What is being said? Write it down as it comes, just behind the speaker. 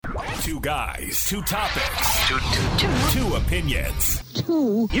Two guys, two topics, two opinions.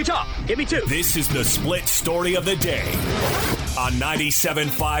 You talk. Give me two. This is the split story of the day on 97.5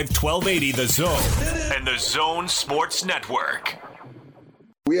 1280 The Zone and The Zone Sports Network.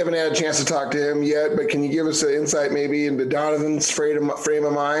 We haven't had a chance to talk to him yet, but can you give us an insight maybe into Donovan's frame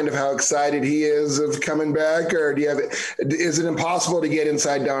of mind of how excited he is of coming back, or is it impossible to get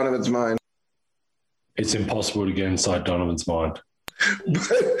inside Donovan's mind? It's impossible to get inside Donovan's mind.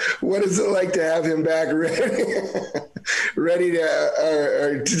 But what is it like to have him back ready to,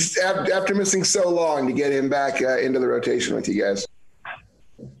 or just after missing so long, to get him back into the rotation with you guys?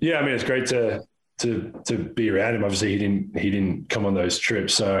 Yeah, I mean, it's great to be around him. Obviously, he didn't come on those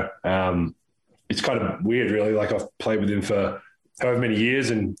trips, so it's kind of weird, really. Like, I've played with him for however many years,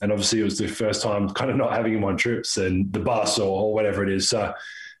 and obviously it was the first time kind of not having him on trips and the bus or whatever it is. So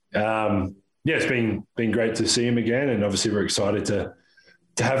yeah, it's been great to see him again, and obviously we're excited to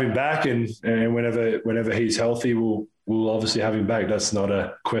have him back. And whenever he's healthy, we'll obviously have him back. That's not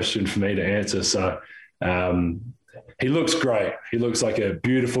a question for me to answer. So he looks great. He looks like a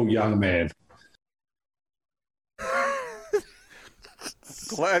beautiful young man.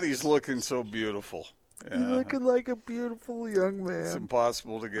 Glad he's looking so beautiful. Yeah. He's looking like a beautiful young man. It's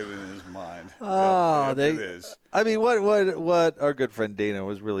impossible to get in his mind. Oh, it is. I mean, what our good friend Dana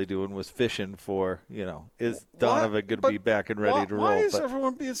was really doing was fishing for, is Donovan going to be back and ready to roll? Why is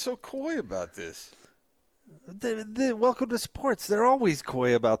everyone being so coy about this? Welcome to sports. They're always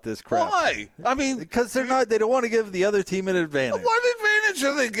coy about this crap. Why? I mean, because they don't want to give the other team an advantage. What advantage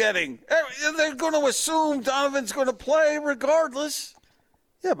are they getting? They're going to assume Donovan's going to play regardless.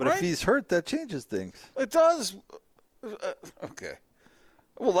 Yeah, but right? If he's hurt, that changes things. It does. Okay.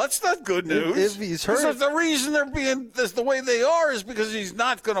 Well, that's not good news. If he's hurt. The reason they're being the way they are is because he's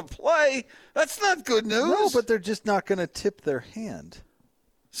not going to play. That's not good news. No, but they're just not going to tip their hand.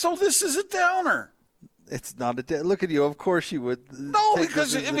 So this is a downer. It's not a downer. Look at you. Of course you would. No,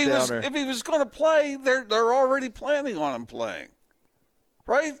 because if he was going to play, they're already planning on him playing.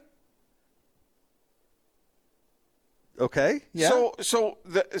 Right? Okay. Yeah. So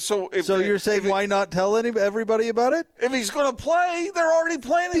you're saying why not tell everybody about it? If he's going to play, they're already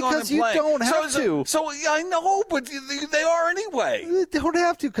planning on him playing. Because you don't have to. So I know, but they are anyway. You don't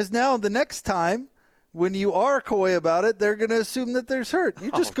have to, because now the next time when you are coy about it, they're going to assume that there's hurt. You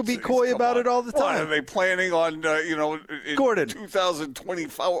just could be coy about it all the time. What, are they planning on in Gordon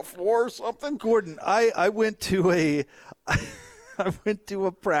 2024 or something? Gordon, I went to a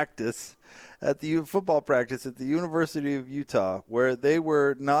practice. At the football practice at the University of Utah, where they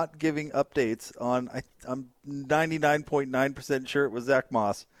were not giving updates on, I'm 99.9% sure it was Zach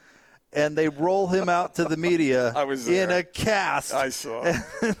Moss, and they roll him out to the media in a cast. I saw. And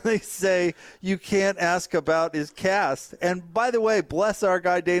they say, you can't ask about his cast. And by the way, bless our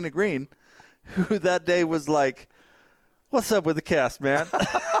guy Dana Green, who that day was like, what's up with the cast, man?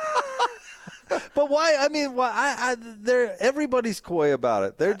 But why? I mean, everybody's coy about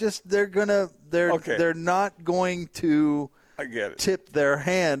it. They're not going to tip their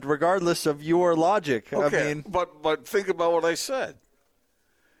hand, regardless of your logic. Okay, I mean, but think about what I said.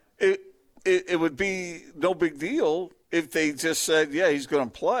 It would be no big deal if they just said, yeah, he's going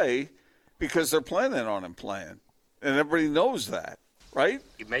to play, because they're planning on him playing, and everybody knows that, right?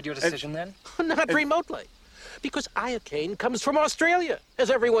 You made your decision then? Not remotely, because iocane comes from Australia, as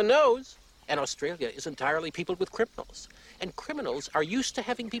everyone knows. And Australia is entirely peopled with criminals. And criminals are used to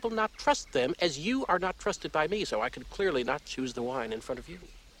having people not trust them, as you are not trusted by me, so I could clearly not choose the wine in front of you.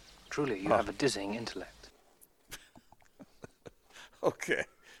 Truly, you have a dizzying intellect. Okay.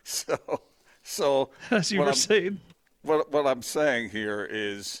 So as you were saying. What I'm saying here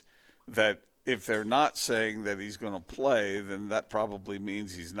is that if they're not saying that he's going to play, then that probably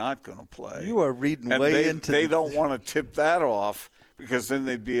means he's not going to play. You are reading and way into they don't want to tip that off, because then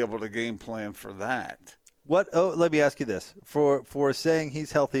they'd be able to game plan for that. Let me ask you this. For saying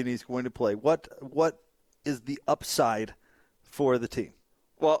he's healthy and he's going to play, what is the upside for the team?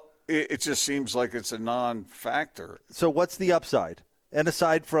 Well, it just seems like it's a non-factor. So what's the upside? And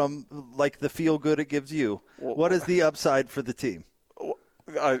aside from, like, the feel-good it gives you, what is the upside for the team?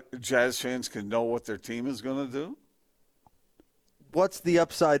 Jazz fans can know what their team is going to do. What's the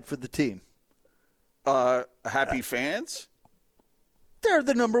upside for the team? Happy fans? They're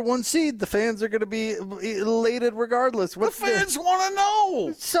the number one seed. The fans are going to be elated regardless. The fans want to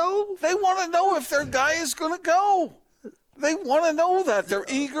know. So? They want to know if their guy is going to go. They want to know that. They're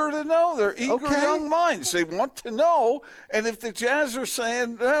eager to know. They're eager young minds. They want to know. And if the Jazz are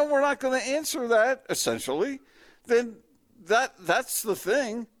saying, we're not going to answer that, essentially, then that's the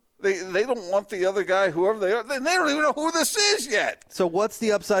thing. They don't want the other guy, whoever they are. They don't even know who this is yet. So what's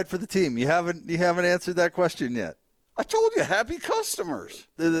the upside for the team? You haven't answered that question yet. I told you, happy customers.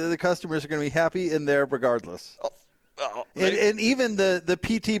 The customers are going to be happy in there regardless. And even the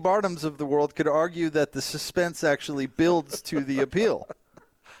P.T. Barnums of the world could argue that the suspense actually builds to the appeal.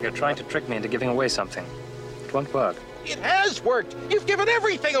 You're trying to trick me into giving away something. It won't work. It has worked. You've given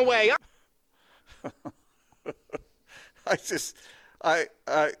everything away. If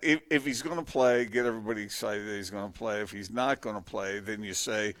he's going to play, get everybody excited that he's going to play. If he's not going to play, then you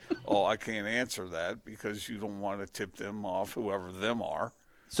say, "Oh, I can't answer that," because you don't want to tip them off, whoever them are.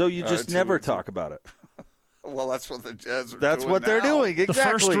 So you just never talk about it. Well, that's what the Jazz are doing. That's what they're doing. Exactly.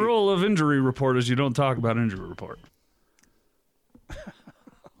 The first rule of injury report is you don't talk about injury report.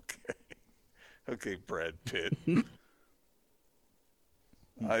 Okay, Brad Pitt.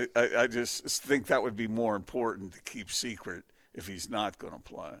 I just think that would be more important to keep secret if he's not going to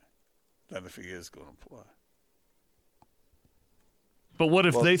play than if he is going to play. But what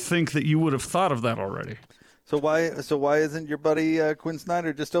if they think that you would have thought of that already? So why isn't your buddy Quinn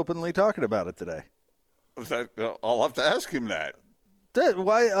Snyder just openly talking about it today? I'll have to ask him that.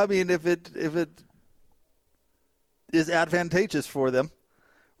 Why? I mean, if it is advantageous for them,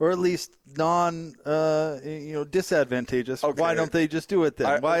 or at least disadvantageous, okay. Why don't they just do it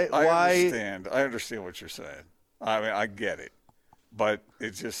then? I understand. I understand what you're saying. I mean, I get it, but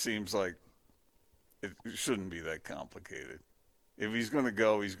it just seems like it shouldn't be that complicated. If he's going to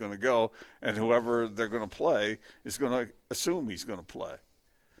go, he's going to go, and whoever they're going to play is going to assume he's going to play,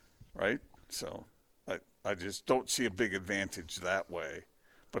 right? So I just don't see a big advantage that way.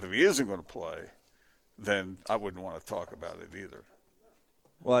 But if he isn't going to play, then I wouldn't want to talk about it either.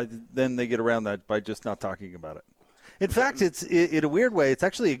 Well, then they get around that by just not talking about it. In fact, it's in a weird way, it's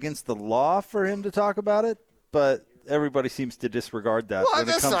actually against the law for him to talk about it, but everybody seems to disregard that when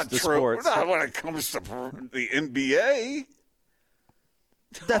it comes to sports. Not when it comes to the NBA.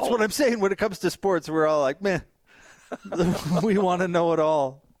 That's what I'm saying. When it comes to sports, we're all like, man, we want to know it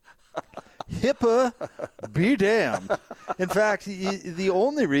all. HIPAA, be damned. In fact, the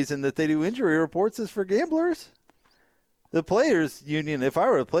only reason that they do injury reports is for gamblers. The players' union, if I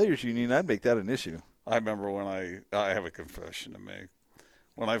were a players' union, I'd make that an issue. I remember when I have a confession to make.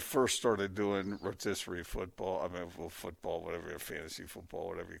 When I first started doing rotisserie football, football, whatever, fantasy football,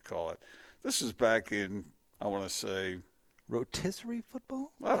 whatever you call it. This is back in, I want to say, rotisserie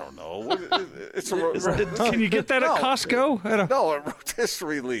football? I don't know. Can you get that at Costco? No,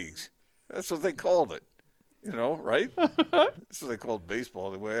 rotisserie leagues. That's what they called it. Right? That's what they called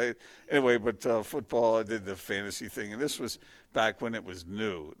baseball. Anyway, but football, I did the fantasy thing, and this was back when it was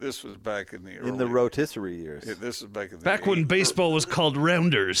new. This was back in the rotisserie years. This was back in the back when baseball was called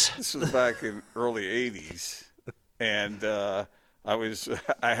rounders. This was back in early '80s, and I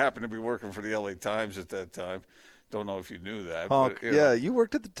happened to be working for the LA Times at that time. Don't know if you knew that. But, you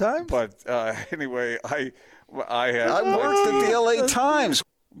worked at the Times. But anyway, I worked at the LA Times.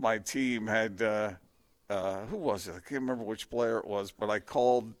 My team had. Who was it? I can't remember which player it was, but I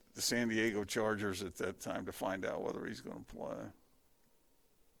called the San Diego Chargers at that time to find out whether he's going to play.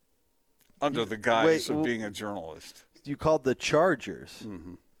 Under the guise of being a journalist. You called the Chargers.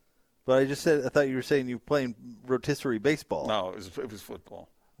 Mm-hmm. But I thought you were saying you were playing rotisserie baseball. No, it was football.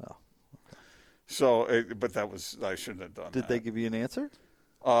 Oh. Okay. So, I shouldn't have done that. Did they give you an answer?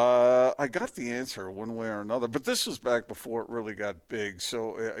 I got the answer one way or another, but this was back before it really got big.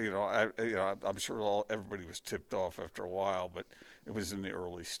 So I'm sure everybody was tipped off after a while, but it was in the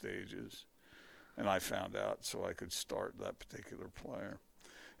early stages, and I found out so I could start that particular player.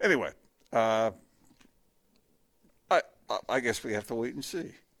 Anyway, I guess we have to wait and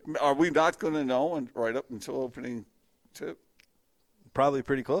see. Are we not going to know right up until opening tip? Probably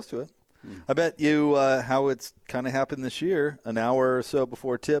pretty close to it. I bet you how it's kind of happened this year, an hour or so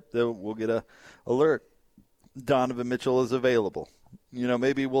before tip, we'll get a alert. Donovan Mitchell is available.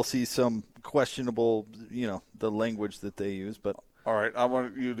 Maybe we'll see some questionable, the language that they use. But all right, I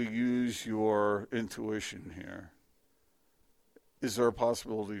want you to use your intuition here. Is there a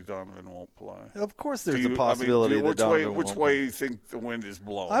possibility Donovan won't play? Of course there's a possibility that Donovan won't play. Which way do you think the wind is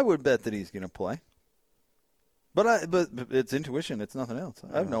blowing? I would bet that he's going to play. But it's intuition. It's nothing else.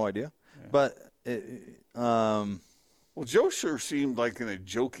 I have no idea. Yeah. But well, Joe sure seemed like he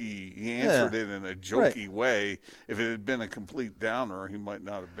answered it in a jokey way. If it had been a complete downer, he might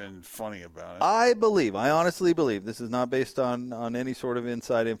not have been funny about it. I honestly believe, this is not based on any sort of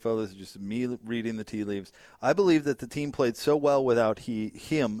inside info. This is just me reading the tea leaves. I believe that the team played so well without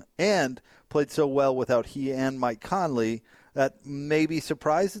him and played so well without he and Mike Conley that maybe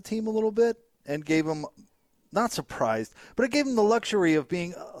surprised the team a little bit and gave him not surprised, but it gave them the luxury of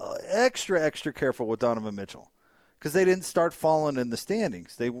being extra careful with Donovan Mitchell because they didn't start falling in the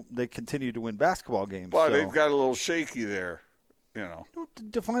standings. They continued to win basketball games. Well, they've got a little shaky there, you know.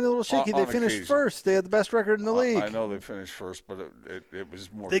 Define a little shaky. They finished occasion. first. They had the best record in the league. I know they finished first, but it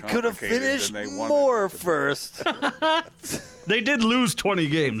was more. They could have complicated finished than they wanted more it to be. first. They did lose 20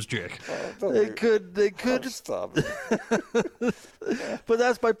 games, Jake. They could. Stop it. But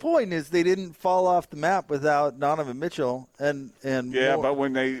that's my point. Is they didn't fall off the map without Donovan Mitchell and Yeah, more. but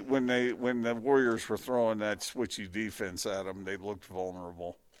when the Warriors were throwing that switchy defense at them, they looked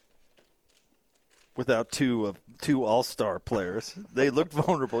vulnerable. Without two all-star players, they looked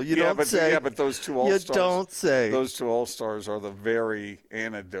vulnerable. You don't say. Yeah, but those two all-stars. You don't say. Those two all-stars are the very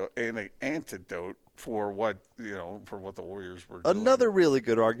antidote for what the Warriors were doing. Another really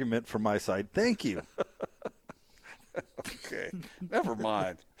good argument from my side. Thank you. Okay, never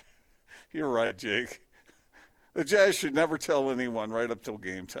mind. You're right, Jake. The Jazz should never tell anyone right up till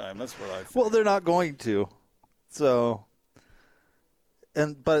game time. That's what I think. Well, they're not going to. So,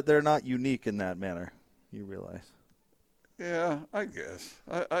 but they're not unique in that manner. You realize? Yeah, I guess.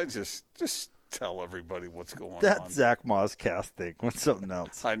 I just tell everybody what's going on. That Zach Moss cast thing was something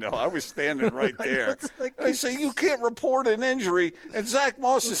else. I know. I was standing right there. Like They say you can't report an injury, and Zach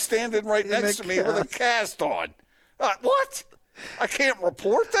Moss is standing right In next a to me with a cast. cast on. What? I can't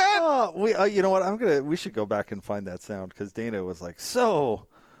report that? Oh, you know what? We should go back and find that sound because Dana was like, "So,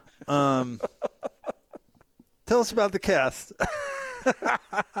 tell us about the cast."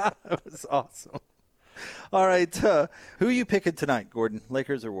 It was awesome. All right, who are you picking tonight, Gordon?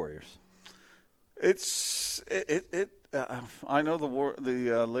 Lakers or Warriors? I know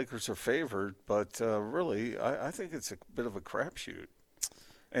the Lakers are favored, but really, I think it's a bit of a crapshoot.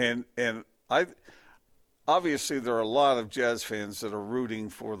 And obviously there are a lot of Jazz fans that are rooting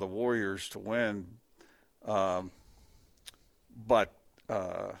for the Warriors to win, but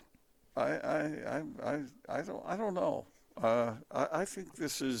I don't know. I think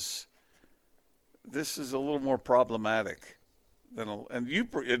this is a little more problematic and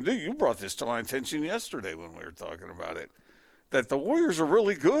you brought this to my attention yesterday when we were talking about it, that the Warriors are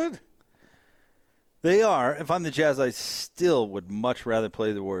really good. They are. If I'm the Jazz, I still would much rather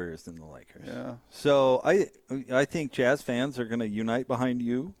play the Warriors than the Lakers. Yeah. So I think Jazz fans are going to unite behind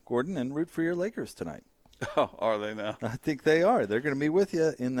you, Gordon, and root for your Lakers tonight. Oh, are they now? I think they are. They're going to be with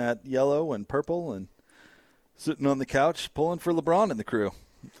you in that yellow and purple and sitting on the couch pulling for LeBron and the crew.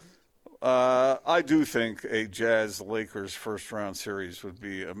 I do think a Jazz-Lakers first-round series would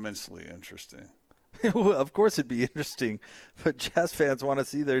be immensely interesting. Of course it'd be interesting, but Jazz fans want to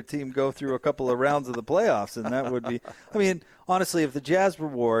see their team go through a couple of rounds of the playoffs, and that would be – I mean, honestly, if the Jazz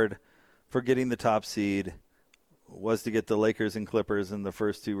reward for getting the top seed was to get the Lakers and Clippers in the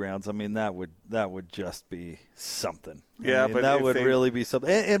first two rounds, I mean, that would just be something. Yeah, but that would really be something.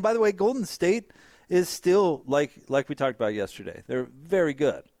 And by the way, Golden State is still, like we talked about yesterday, they're very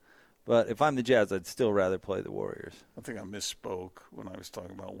good. But if I'm the Jazz, I'd still rather play the Warriors. I think I misspoke when I was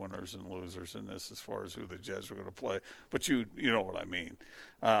talking about winners and losers in this as far as who the Jazz were going to play. But you know what I mean.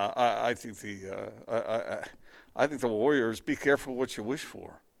 I think the Warriors, be careful what you wish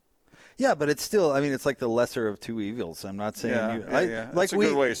for. Yeah, but it's still, I mean, it's like the lesser of two evils. I'm not saying Yeah. That's a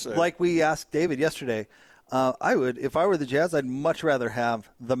good way to say it. Like we asked David yesterday, I would, if I were the Jazz, I'd much rather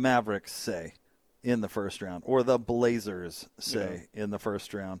have the Mavericks, say, in the first round, or the Blazers, say, in the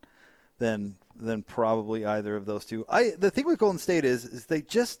first round. Than probably either of those two. The thing with Golden State is they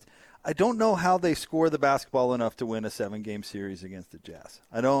just – I don't know how they score the basketball enough to win a 7-game series against the Jazz.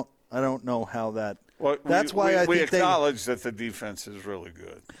 I don't know how that – well, that's why I think we acknowledge that the defense is really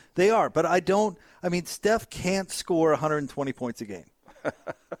good. They are, but I mean, Steph can't score 120 points a game.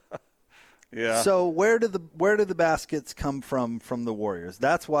 Yeah. So where do the baskets come from the Warriors?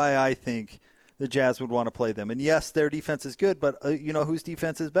 That's why I think – the Jazz would want to play them. And yes, their defense is good, but you know whose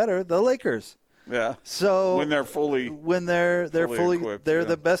defense is better? The Lakers. Yeah. So when they're fully equipped, they're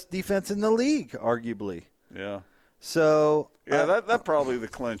the best defense in the league, arguably. Yeah. So that probably the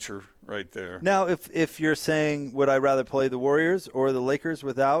clincher right there. Now, if you're saying would I rather play the Warriors or the Lakers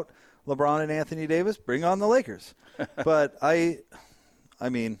without LeBron and Anthony Davis, bring on the Lakers. But I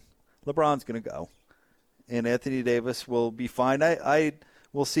mean, LeBron's going to go, and Anthony Davis will be fine.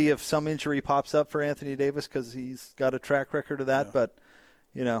 We'll see if some injury pops up for Anthony Davis because he's got a track record of that. Yeah. But,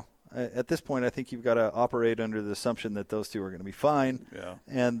 you know, at this point, I think you've got to operate under the assumption that those two are going to be fine. Yeah.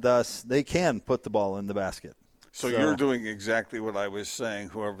 And thus they can put the ball in the basket. So you're doing exactly what I was saying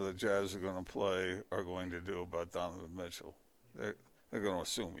whoever the Jazz are going to play are going to do about Donovan Mitchell. They're going to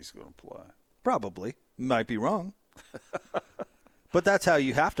assume he's going to play. Probably. Might be wrong. But that's how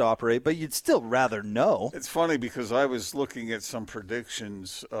you have to operate, but you'd still rather know. It's funny because I was looking at some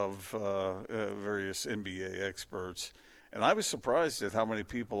predictions of various NBA experts, and I was surprised at how many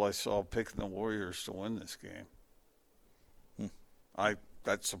people I saw picking the Warriors to win this game.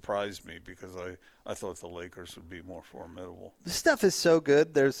 That surprised me because I thought the Lakers would be more formidable. This stuff is so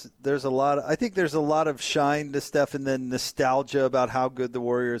good. There's a lot. I think there's a lot of shine to Steph and then nostalgia about how good the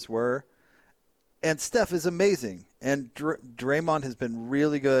Warriors were. And Steph is amazing. And Draymond has been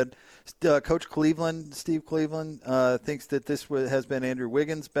really good. Coach Steve Cleveland, thinks that this has been Andrew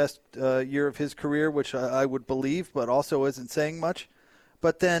Wiggins' best year of his career, which I would believe, but also isn't saying much.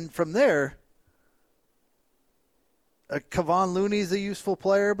 But then from there, Kevon Looney's a useful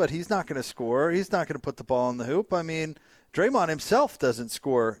player, but he's not going to score. He's not going to put the ball in the hoop. I mean, Draymond himself doesn't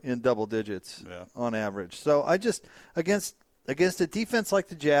score in double digits on average. So I just, against a defense like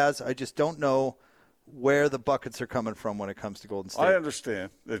the Jazz, I just don't know where the buckets are coming from when it comes to Golden State. I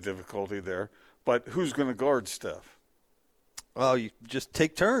understand the difficulty there, but who's going to guard Steph? Well, you just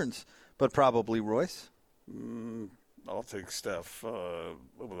take turns, but probably Royce. I'll take Steph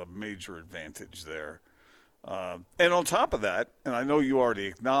with a major advantage there. And on top of that, and I know you already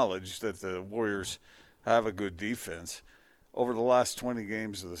acknowledged that the Warriors have a good defense, over the last 20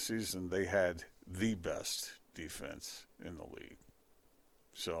 games of the season, they had the best defense in the league.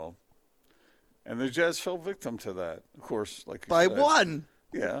 So, and the Jazz fell victim to that, of course. Like you said. One.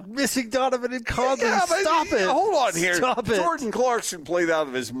 Yeah. Missing Donovan and Conley. Yeah, Stop it. Hold on here. Stop it. Jordan Clarkson played out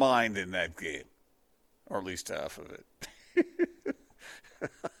of his mind in that game, or at least half of it.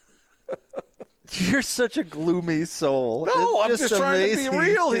 You're such a gloomy soul. No, I'm just trying to be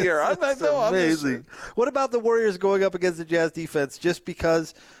real here. I'm amazing. What about the Warriors going up against the Jazz defense just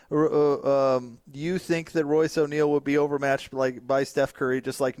because you think that Royce O'Neal would be overmatched by Steph Curry,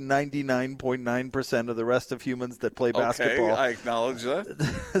 just like 99.9% of the rest of humans that play basketball? Okay, I acknowledge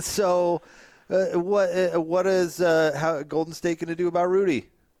that. So what is how Golden State going to do about Rudy?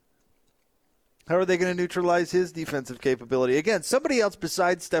 How are they going to neutralize his defensive capability? Again, somebody else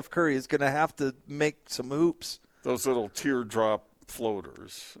besides Steph Curry is going to have to make some hoops. Those little teardrop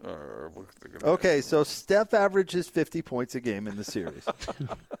floaters are what they're going to Okay, so Steph averages 50 points a game in the series.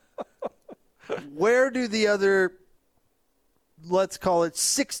 Where do the other, let's call it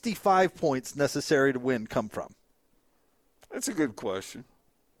 65 points necessary to win come from? That's a good question.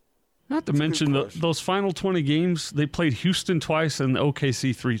 Not to mention those final 20 games, they played Houston twice and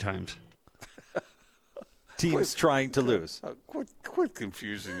OKC 3 times. Teams trying to lose. Quit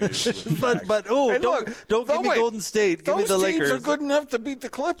confusing me. but hey, don't give me Golden State. Give me the Lakers. Those teams are good enough to beat the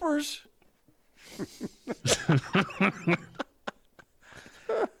Clippers.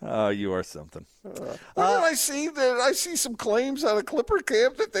 Oh, you are something. What did I see? I see some claims out of Clipper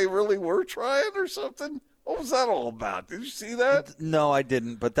camp that they really were trying or something. What was that all about? Did you see that? No, I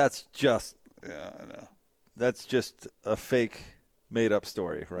didn't. But that's just I know. That's just a fake, made-up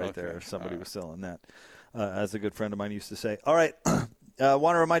story right there. If somebody was selling that. As a good friend of mine used to say. All right.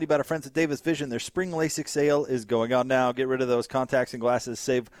 Want to remind you about our friends at Davis Vision. Their spring LASIK sale is going on now. Get rid of those contacts and glasses.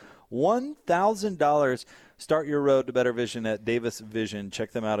 Save $1,000. Start your road to better vision at Davis Vision.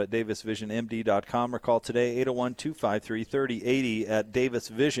 Check them out at davisvisionmd.com or call today 801-253-3080 at Davis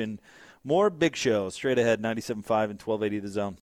Vision. More big shows straight ahead, 97.5 and 1280 The Zone.